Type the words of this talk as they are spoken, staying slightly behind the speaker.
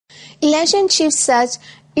Election chief said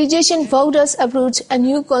Egyptian voters approved a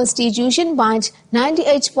new constitution by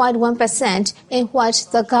 98.1%, in which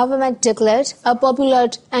the government declared a popular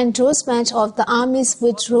endorsement of the army's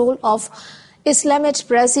withdrawal of Islamist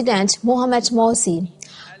President Mohamed Morsi.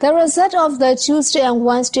 The result of the Tuesday and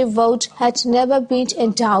Wednesday vote had never been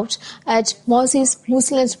in doubt, as Morsi's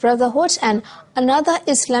Muslim Brotherhood and another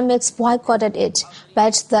Islamists boycotted it,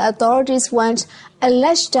 but the authorities warned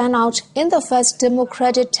alleged turnout in the first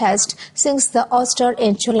democratic test since the ouster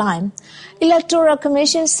in July. Electoral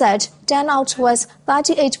Commission said turnout was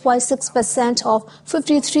 38.6% of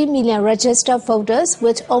 53 million registered voters,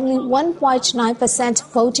 with only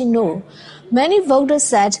 1.9% voting no. Many voters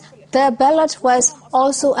said their ballot was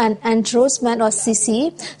also an endorsement of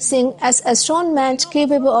Sisi, seen as a strong man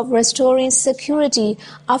capable of restoring security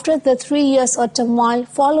after the 3 years of turmoil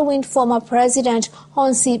following former President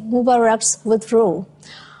Hosni Mubarak's withdrawal.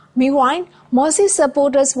 Meanwhile, Morsi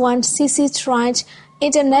supporters want Sisi tried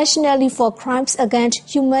internationally for crimes against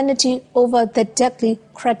humanity over the deadly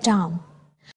crackdown.